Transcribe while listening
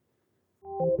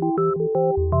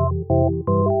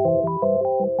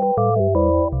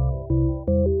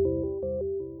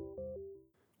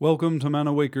Welcome to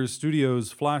Manawaker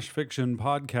Studios' Flash Fiction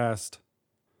Podcast.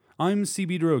 I'm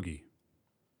CB Droege.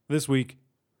 This week,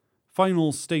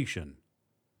 Final Station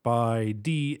by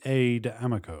D.A.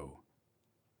 D'Amico.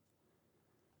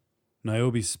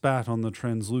 Niobe spat on the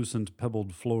translucent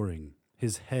pebbled flooring,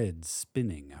 his head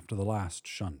spinning after the last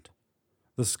shunt.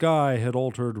 The sky had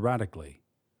altered radically.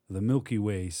 The Milky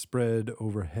Way spread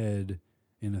overhead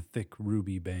in a thick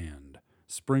ruby band,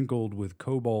 sprinkled with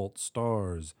cobalt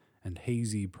stars and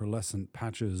hazy pearlescent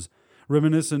patches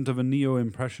reminiscent of a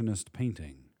neo-impressionist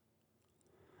painting.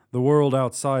 The world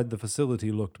outside the facility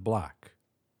looked black.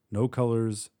 No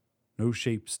colors, no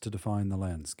shapes to define the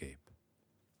landscape.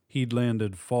 He'd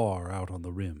landed far out on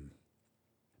the rim.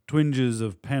 Twinges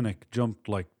of panic jumped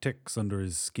like ticks under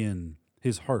his skin.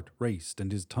 His heart raced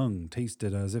and his tongue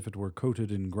tasted as if it were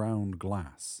coated in ground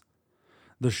glass.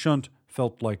 The shunt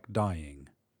felt like dying.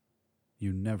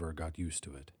 You never got used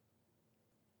to it.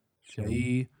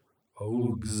 Shei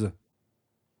Ogs.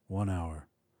 1 hour.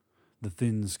 The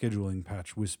thin scheduling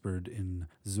patch whispered in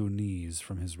Zunese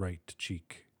from his right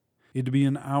cheek. It'd be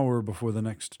an hour before the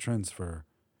next transfer,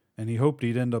 and he hoped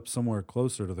he'd end up somewhere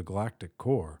closer to the galactic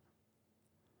core.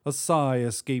 A sigh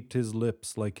escaped his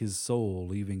lips like his soul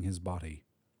leaving his body.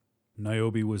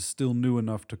 Niobe was still new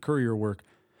enough to courier work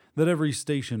that every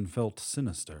station felt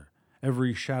sinister,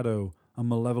 every shadow a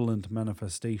malevolent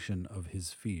manifestation of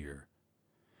his fear.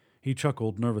 He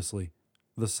chuckled nervously.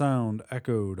 The sound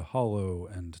echoed hollow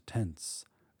and tense,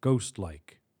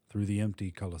 ghost-like, through the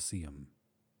empty Colosseum.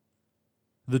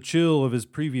 The chill of his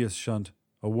previous shunt,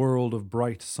 a world of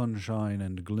bright sunshine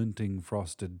and glinting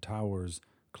frosted towers,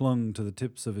 clung to the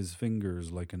tips of his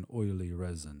fingers like an oily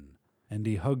resin, and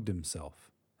he hugged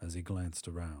himself as he glanced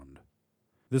around.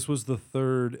 This was the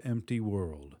third empty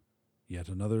world, yet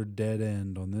another dead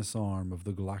end on this arm of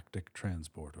the galactic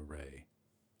transport array.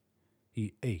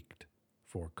 He ached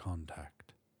for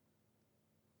contact.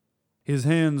 His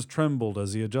hands trembled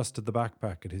as he adjusted the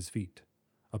backpack at his feet.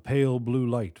 A pale blue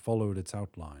light followed its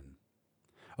outline.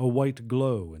 A white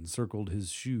glow encircled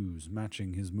his shoes,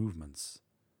 matching his movements.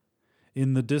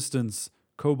 In the distance,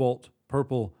 cobalt,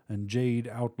 purple, and jade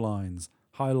outlines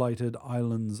highlighted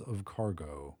islands of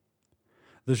cargo.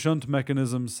 The shunt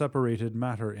mechanism separated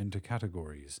matter into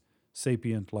categories: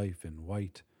 sapient life in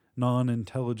white,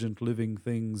 non-intelligent living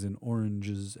things in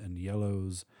oranges and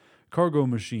yellows, cargo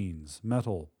machines,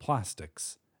 metal,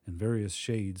 plastics, and various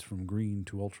shades from green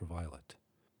to ultraviolet.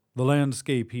 The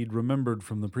landscape he'd remembered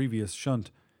from the previous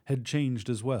shunt had changed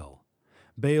as well.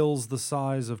 Bales the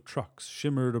size of trucks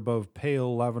shimmered above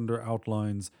pale lavender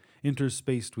outlines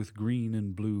interspaced with green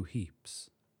and blue heaps.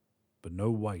 But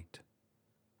no white,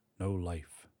 no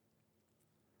life.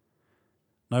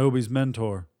 Niobe's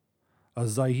mentor, a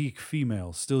Zayik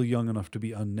female still young enough to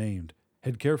be unnamed,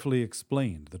 had carefully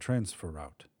explained the transfer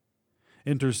route.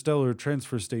 Interstellar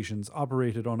transfer stations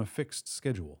operated on a fixed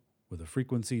schedule, with a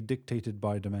frequency dictated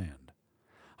by demand.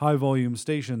 High-volume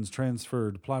stations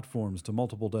transferred platforms to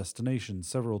multiple destinations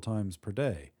several times per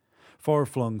day.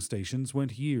 Far-flung stations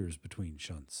went years between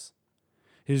shunts.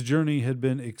 His journey had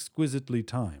been exquisitely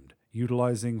timed,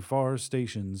 utilizing far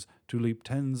stations to leap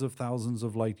tens of thousands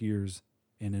of light years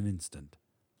in an instant,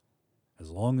 as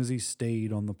long as he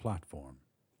stayed on the platform.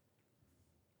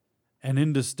 An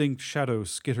indistinct shadow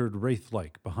skittered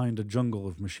wraith-like behind a jungle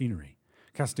of machinery,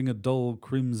 casting a dull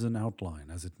crimson outline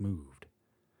as it moved.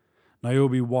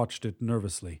 Niobe watched it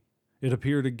nervously. It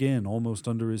appeared again almost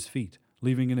under his feet,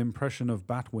 leaving an impression of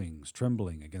bat wings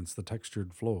trembling against the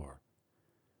textured floor.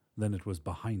 Then it was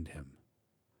behind him.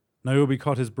 Niobe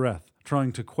caught his breath,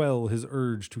 trying to quell his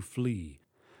urge to flee.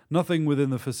 Nothing within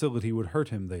the facility would hurt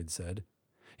him, they'd said.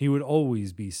 He would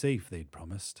always be safe, they'd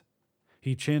promised.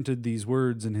 He chanted these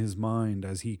words in his mind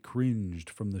as he cringed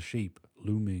from the shape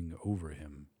looming over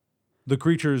him. The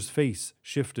creature's face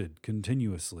shifted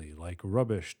continuously like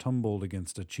rubbish tumbled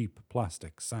against a cheap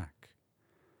plastic sack.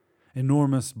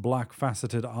 Enormous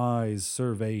black-faceted eyes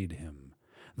surveyed him.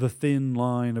 The thin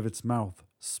line of its mouth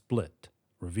split,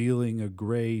 revealing a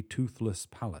gray, toothless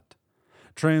palate.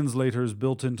 Translators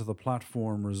built into the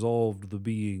platform resolved the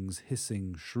being's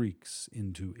hissing shrieks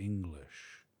into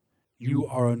English. "You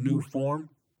are a new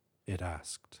form?" it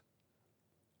asked.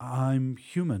 "I'm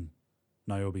human,"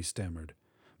 Niobe stammered,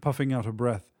 puffing out a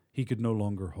breath he could no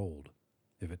longer hold.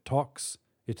 If it talks,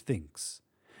 it thinks.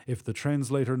 If the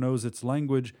translator knows its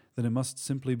language, then it must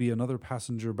simply be another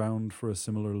passenger bound for a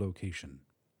similar location.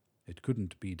 It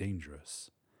couldn't be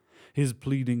dangerous. His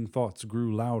pleading thoughts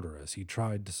grew louder as he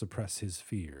tried to suppress his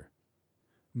fear.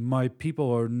 "My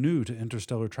people are new to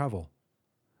interstellar travel."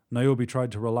 Niobe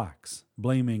tried to relax,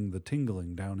 blaming the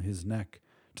tingling down his neck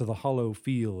to the hollow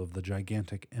feel of the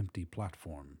gigantic empty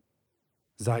platform.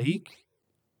 Zayik?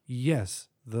 Yes,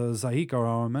 the Zayik are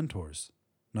our mentors.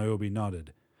 Niobe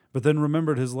nodded, but then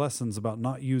remembered his lessons about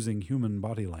not using human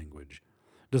body language.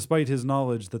 Despite his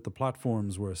knowledge that the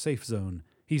platforms were a safe zone,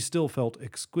 he still felt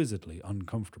exquisitely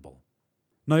uncomfortable.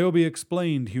 Niobe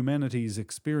explained humanity's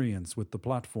experience with the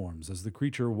platforms as the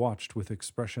creature watched with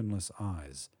expressionless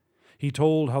eyes. He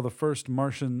told how the first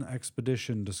Martian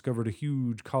expedition discovered a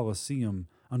huge coliseum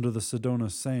under the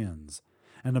Sedona sands,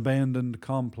 an abandoned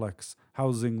complex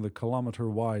housing the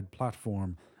kilometer-wide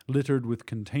platform littered with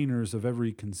containers of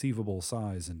every conceivable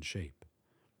size and shape.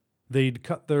 They'd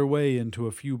cut their way into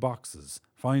a few boxes,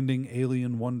 finding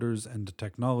alien wonders and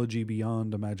technology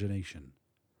beyond imagination.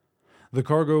 The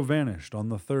cargo vanished on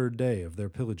the third day of their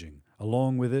pillaging.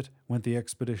 Along with it went the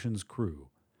expedition's crew.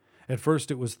 At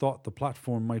first it was thought the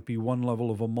platform might be one level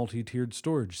of a multi-tiered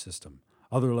storage system,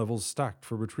 other levels stacked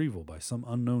for retrieval by some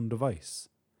unknown device.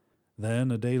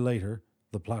 Then, a day later,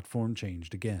 the platform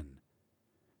changed again.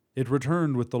 It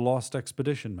returned with the lost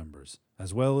expedition members,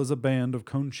 as well as a band of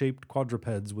cone-shaped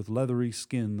quadrupeds with leathery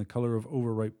skin the color of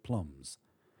overripe plums.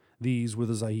 These were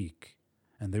the Zayik,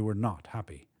 and they were not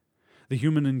happy. The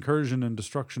human incursion and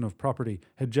destruction of property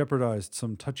had jeopardized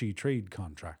some touchy trade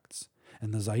contracts,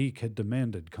 and the Zayik had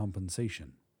demanded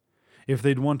compensation. If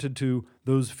they'd wanted to,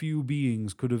 those few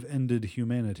beings could have ended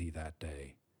humanity that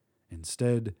day.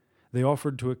 Instead, they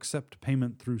offered to accept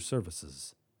payment through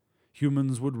services.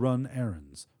 Humans would run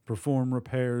errands, perform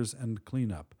repairs and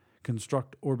cleanup,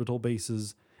 construct orbital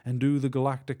bases, and do the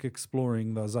galactic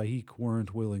exploring the Zayik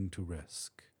weren't willing to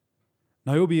risk.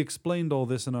 Niobe explained all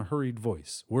this in a hurried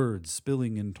voice, words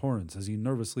spilling in torrents as he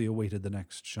nervously awaited the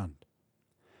next shunt.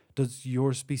 "Does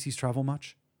your species travel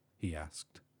much?" he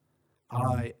asked.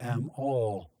 "I am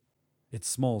all." Its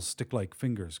small stick-like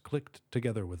fingers clicked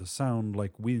together with a sound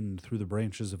like wind through the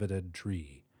branches of a dead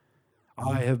tree.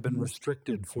 "I have been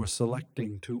restricted for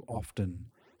selecting too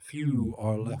often. Few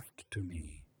are left to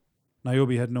me."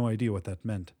 Niobe had no idea what that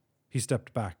meant. He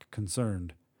stepped back,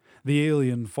 concerned. The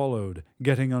alien followed,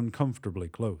 getting uncomfortably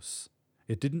close.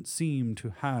 It didn't seem to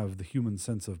have the human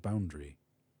sense of boundary.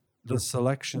 "The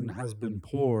selection has been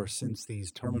poor since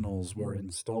these terminals were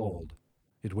installed."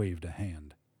 It waved a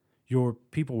hand. "Your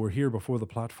people were here before the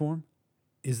platform?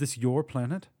 Is this your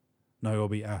planet?"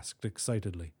 Niobe asked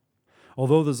excitedly.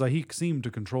 Although the Zayik seemed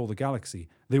to control the galaxy,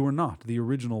 they were not the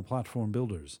original platform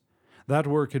builders. That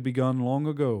work had begun long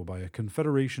ago by a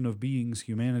confederation of beings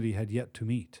humanity had yet to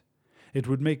meet. It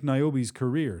would make Niobe's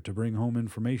career to bring home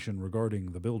information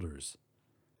regarding the builders.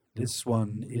 "This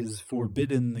one is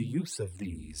forbidden the use of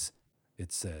these,"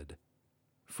 it said.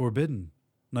 "Forbidden?"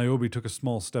 Niobe took a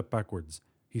small step backwards.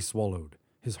 He swallowed,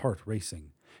 his heart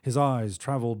racing. His eyes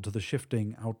traveled to the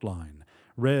shifting outline.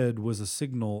 Red was a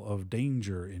signal of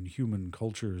danger in human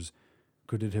cultures.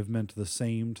 Could it have meant the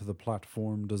same to the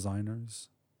platform designers?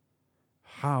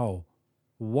 How?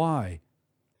 Why?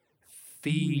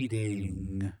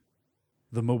 "Feeding."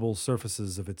 The mobile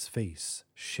surfaces of its face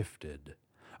shifted.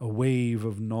 A wave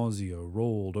of nausea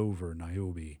rolled over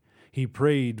Niobe. He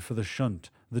prayed for the shunt,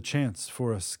 the chance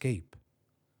for escape.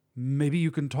 "Maybe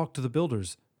you can talk to the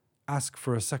builders. Ask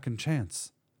for a second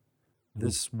chance."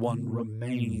 "This one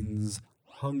remains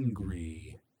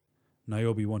hungry."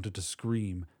 Niobe wanted to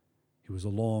scream. He was a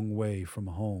long way from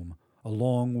home, a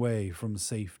long way from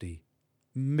safety.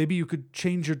 "Maybe you could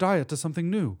change your diet to something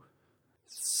new."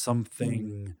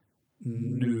 "Something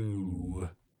new."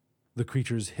 The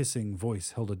creature's hissing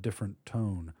voice held a different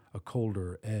tone, a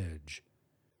colder edge.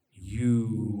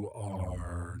 "You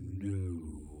are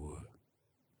new."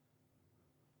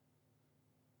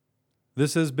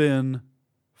 This has been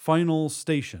Final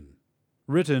Station,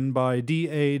 written by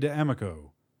D.A.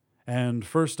 D'Amico, and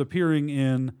first appearing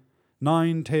in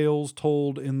 9 Tales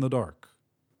Told in the Dark.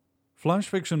 Flash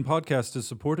Fiction Podcast is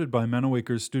supported by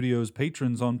Manawaker Studios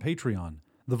patrons on Patreon,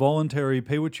 the voluntary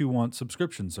pay-what-you-want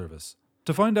subscription service.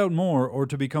 To find out more or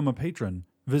to become a patron,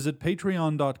 visit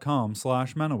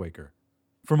patreon.com/Manawaker.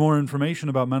 For more information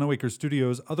about Manawaker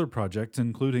Studios' other projects,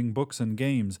 including books and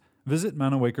games, visit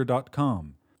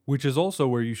manawaker.com, which is also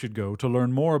where you should go to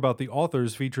learn more about the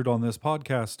authors featured on this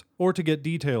podcast or to get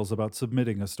details about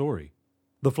submitting a story.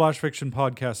 The Flash Fiction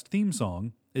Podcast theme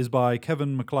song is by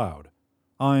Kevin MacLeod.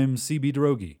 I'm CB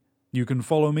Droege. You can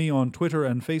follow me on Twitter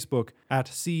and Facebook at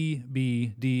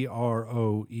CBDROEGE.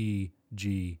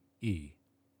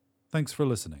 Thanks for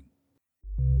listening.